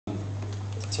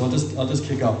So I'll just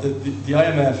kick off. The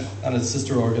IMF and its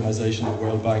sister organisation, the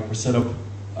World Bank, were set up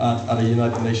at a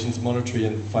United Nations Monetary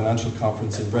and Financial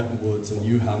Conference in Bretton Woods in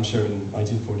New Hampshire in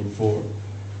 1944.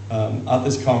 At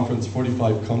this conference,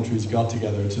 45 countries got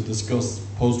together to discuss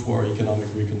post-war economic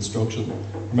reconstruction.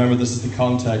 Remember, this is the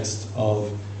context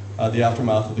of the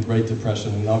aftermath of the Great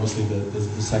Depression and obviously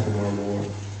the Second World War,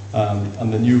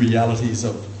 and the new realities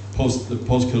of the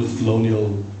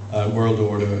post-colonial world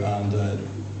order and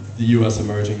the US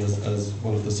emerging as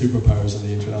one of the superpowers in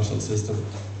the international system.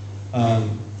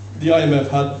 The IMF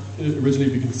had originally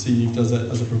been conceived as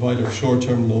a provider of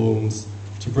short-term loans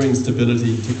to bring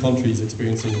stability to countries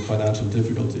experiencing financial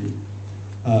difficulty.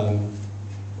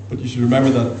 But you should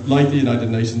remember that, like the United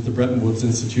Nations, the Bretton Woods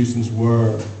institutions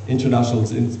were international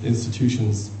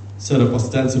institutions set up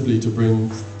ostensibly to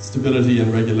bring stability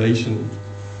and regulation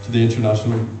to the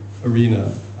international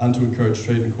arena and to encourage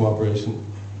trade and cooperation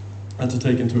and to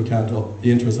take into account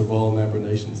the interests of all member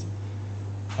nations.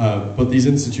 But these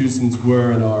institutions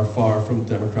were and are far from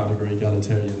democratic or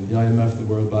egalitarian. The IMF and the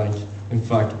World Bank, in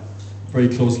fact, very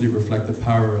closely reflect the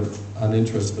power and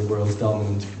interests of the world's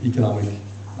dominant economic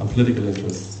and political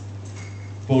interests.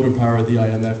 Voter power at the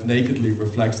IMF nakedly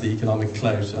reflects the economic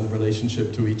clout and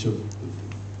relationship to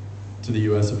the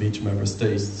US of each member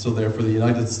state. So therefore the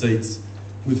United States,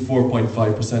 with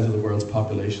 4.5% of the world's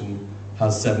population,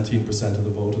 has 17% of the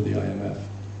vote of the IMF.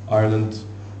 Ireland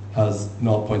has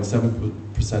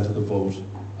 0.7% of the vote,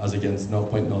 as against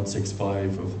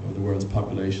 0.065 of the world's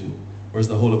population. Whereas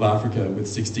the whole of Africa, with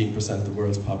 16% of the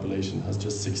world's population, has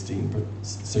just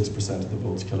 6% of the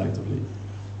votes collectively.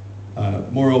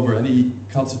 Moreover, any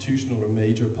constitutional or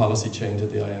major policy change at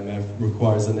the IMF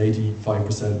requires an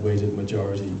 85% weighted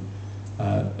majority,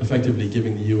 effectively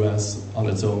giving the US on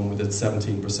its own, with its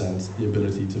 17%, the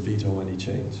ability to veto any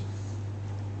change.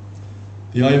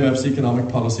 The IMF's economic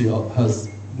policy has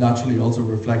naturally also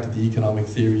reflected the economic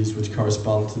theories which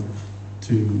correspond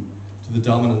to the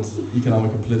dominant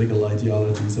economic and political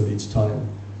ideologies of each time.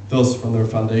 Thus, from their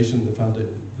foundation,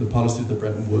 the policy of the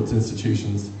Bretton Woods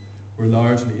institutions were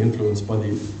largely influenced by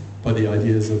the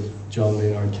ideas of John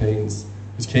Maynard Keynes,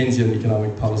 whose Keynesian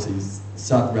economic policies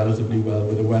sat relatively well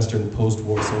with a Western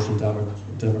post-war social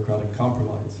democratic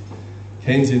compromise.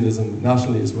 Keynesianism,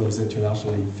 nationally as well as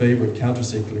internationally, favoured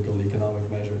counter-cyclical economic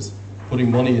measures,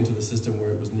 putting money into the system where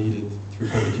it was needed through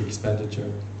public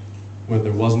expenditure when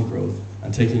there wasn't growth,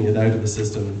 and taking it out of the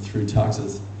system through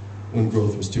taxes when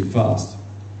growth was too fast.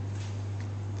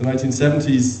 The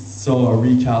 1970s saw a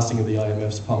recasting of the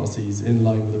IMF's policies in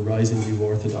line with a rising new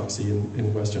orthodoxy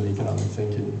in Western economic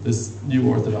thinking. This new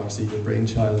orthodoxy, the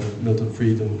brainchild of Milton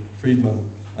Friedman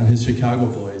and his Chicago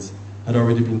boys, had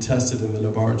already been tested in the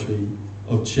laboratory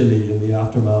of Chile in the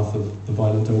aftermath of the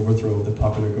violent overthrow of the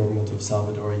popular government of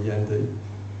Salvador Allende.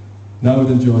 Now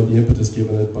it enjoyed the impetus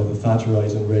given it by the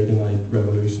Thatcherite and Reaganite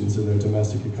revolutions in their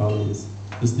domestic economies.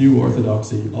 This new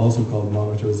orthodoxy, also called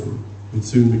monetarism, would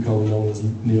soon become known as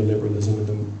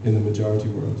neoliberalism in the majority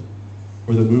world,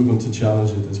 where the movement to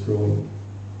challenge it is growing.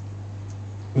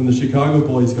 When the Chicago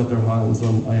boys got their hands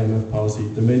on IMF policy,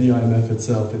 they made the IMF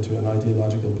itself into an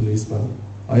ideological policeman.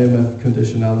 IMF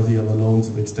conditionality on the loans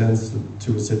it extends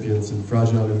to recipients in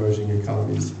fragile emerging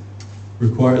economies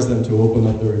requires them to open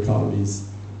up their economies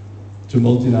to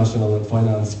multinational and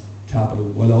finance capital,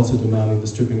 while also demanding the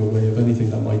stripping away of anything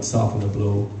that might soften the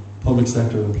blow: public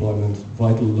sector employment,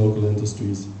 vital local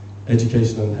industries,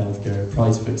 education and healthcare,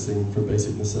 price fixing for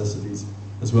basic necessities,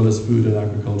 as well as food and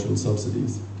agricultural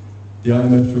subsidies. The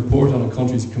IMF's report on a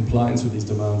country's compliance with these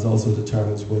demands also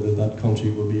determines whether that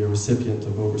country will be a recipient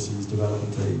of overseas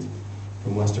development aid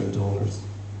from Western donors.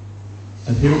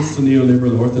 Adherence to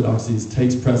neoliberal orthodoxies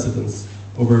takes precedence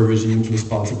over a regime's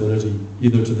responsibility,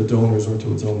 either to the donors or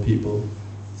to its own people.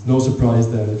 It's no surprise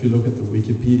then, if you look at the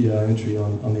Wikipedia entry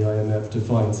on the IMF, to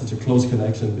find such a close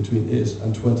connection between it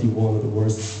and 21 of the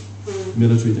worst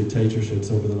military dictatorships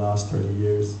over the last 30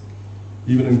 years.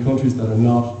 Even in countries that are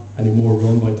not anymore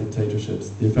run by dictatorships,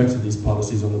 the effects of these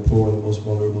policies on the poor and the most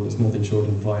vulnerable is nothing short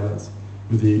of violence,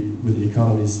 with the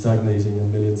economies stagnating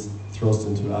and millions thrust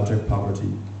into abject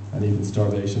poverty and even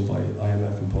starvation by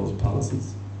IMF-imposed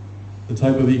policies. The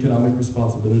type of economic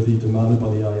responsibility demanded by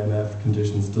the IMF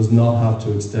conditions does not have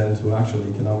to extend to actual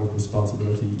economic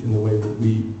responsibility in the way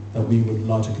that we would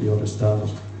logically understand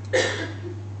it.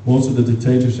 Most of the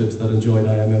dictatorships that enjoyed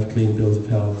IMF clean bills of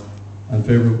health and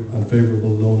favourable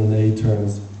loan and aid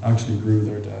terms actually grew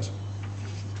their debt.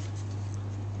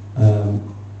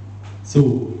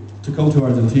 So to come to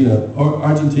Argentina,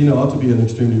 Argentina ought to be an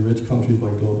extremely rich country by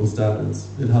global standards.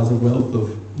 It has a wealth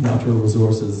of natural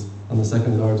resources and the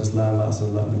second largest landmass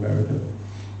in Latin America.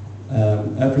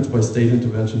 Efforts by state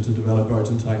intervention to develop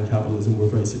Argentine capitalism were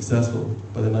very successful.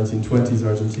 By the 1920s,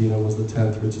 Argentina was the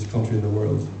 10th richest country in the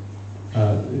world.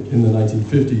 In the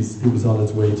 1950s, it was on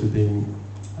its way to being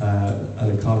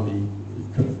an economy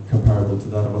comparable to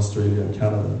that of Australia and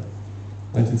Canada.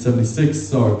 1976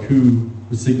 saw a coup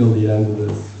which signaled the end of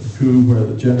this. A coup where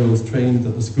the generals trained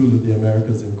at the School of the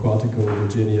Americas in Quantico,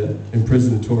 Virginia,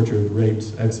 imprisoned, tortured,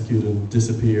 raped, executed, and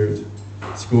disappeared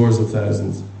scores of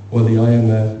thousands, while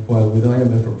with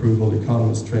IMF approval,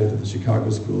 economists trained at the Chicago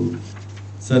School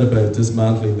set about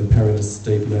dismantling the peronist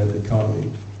state-led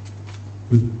economy.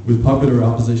 With popular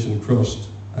opposition crushed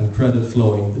and credit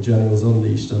flowing, the generals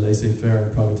unleashed a laissez-faire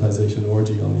and privatization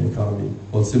orgy on the economy,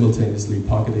 while simultaneously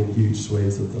pocketing huge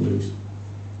swathes of the loot.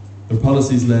 Their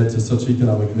policies led to such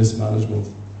economic mismanagement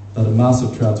that a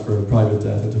massive transfer of private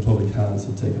debt into public hands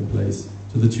had taken place,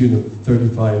 to the tune of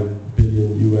 $35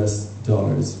 billion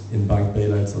in bank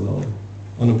bailouts alone.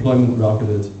 Unemployment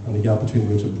rocketed, and the gap between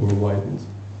rich and poor widened.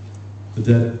 The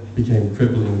debt became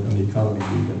crippling, and the economy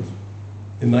weakened.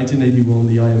 In 1981,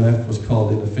 the IMF was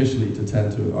called in officially to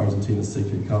tend to Argentina's sick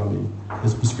economy.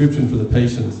 Its prescription for the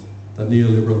patient that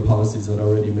neoliberal policies had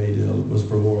already made ill was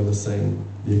for more of the same.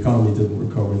 The economy didn't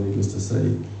recover, needless to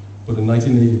say. But in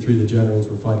 1983, the generals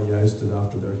were finally ousted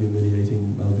after their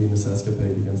humiliating Malvinas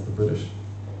escapade against the British.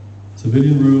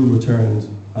 Civilian rule returned,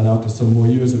 and after some more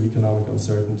years of economic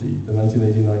uncertainty, the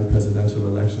 1989 presidential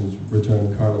elections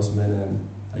returned Carlos Menem,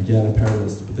 again a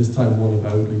peronist, but this time one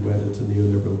avowedly wedded to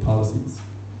neoliberal policies.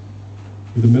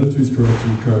 With the military's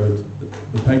corruption occurred,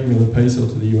 the pegging of the peso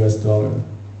to the US dollar,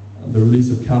 and the release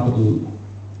of capital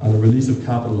under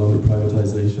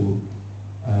privatization,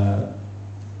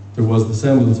 there was the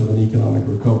semblance of an economic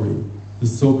recovery.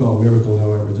 This so-called miracle,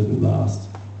 however, didn't last,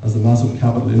 as the massive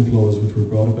capital inflows which were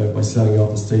brought about by selling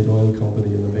off the state oil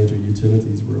company and the major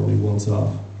utilities were only once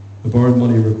off. The borrowed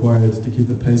money required to keep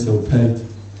the peso pegged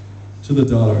to the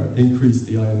dollar increased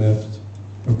the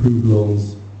IMF-approved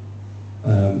loans,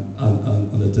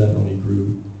 and the debt only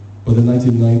grew. By the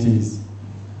 1990s,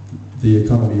 the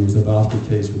economy was a basket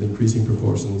case with increasing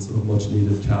proportions of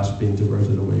much-needed cash being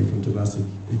diverted away from domestic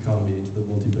economy into the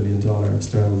multi-billion-dollar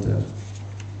external debt.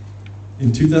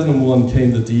 In 2001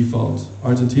 came the default.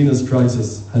 Argentina's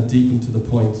crisis had deepened to the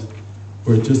point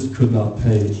where it just could not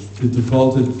pay. It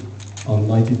defaulted on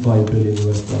 $95 billion.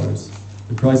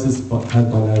 The crisis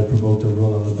had by now provoked a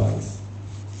run on the banks.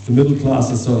 The middle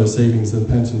classes saw their savings and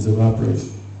pensions evaporate,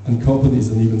 and companies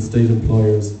and even state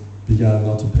employers began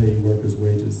not to pay workers'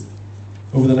 wages.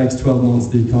 Over the next 12 months,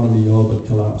 the economy all but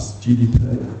collapsed.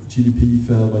 GDP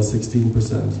fell by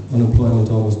 16%, unemployment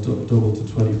almost doubled to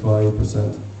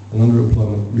 25%, and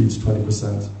underemployment reached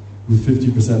 20%, with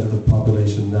 50% of the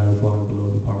population now falling below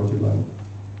the poverty line.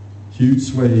 Huge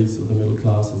swathes of the middle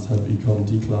classes had become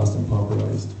declassed and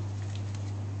pauperized.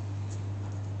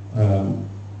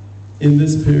 In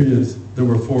this period, there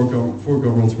were four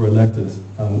governments were elected,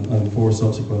 and four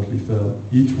subsequently fell.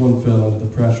 Each one fell under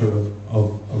the pressure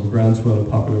of a groundswell of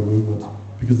popular movement,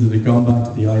 because it had gone back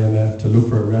to the IMF to look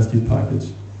for a rescue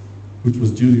package, which was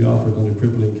duly offered under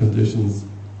crippling conditions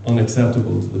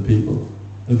unacceptable to the people.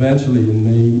 Eventually, in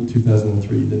May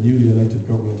 2003, the newly elected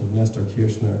government of Nestor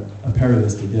Kirchner, a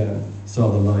peronist again, saw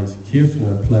the light.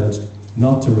 Kirchner pledged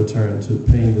not to return to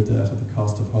paying the debt at the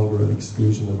cost of hunger and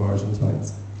exclusion of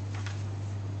Argentines,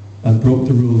 and broke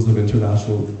the rules of the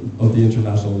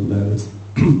international lenders.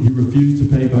 He refused to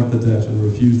pay back the debt and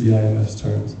refused the IMF's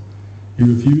terms. He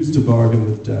refused to bargain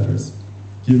with debtors,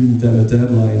 giving them a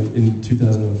deadline in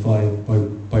 2005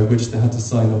 by which they had to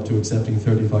sign up to accepting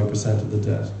 35% of the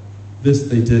debt. This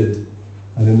they did,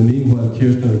 and in the meanwhile,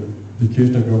 the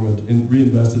Kirchner government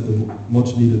reinvested the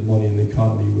much needed money in the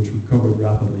economy, which recovered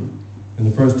rapidly. In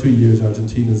the first 2 years,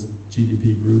 Argentina's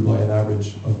GDP grew by an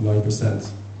average of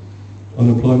 9%.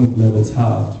 Unemployment levels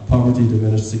halved, poverty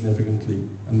diminished significantly,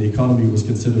 and the economy was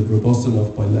considered robust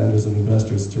enough by lenders and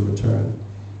investors to return.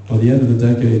 By the end of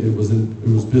the decade, it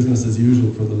was business as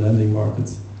usual for the lending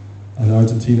markets, and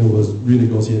Argentina was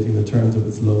renegotiating the terms of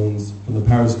its loans from the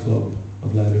Paris Club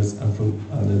of lenders,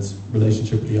 and its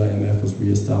relationship with the IMF was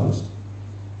re-established.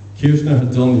 Kirchner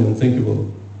had done the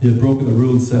unthinkable. He had broken the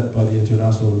rules set by the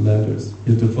international lenders.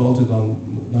 He had defaulted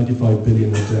on 95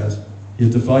 billion of debt. He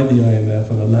had defied the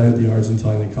IMF and allowed the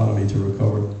Argentine economy to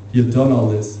recover. He had done all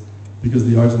this because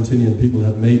the Argentinian people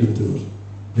had made him do it.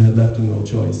 They had left him no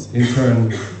choice. In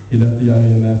turn, he left the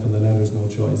IMF and the lenders no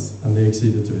choice, and they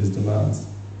acceded to his demands.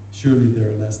 Surely there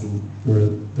are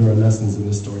lessons in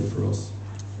this story for us.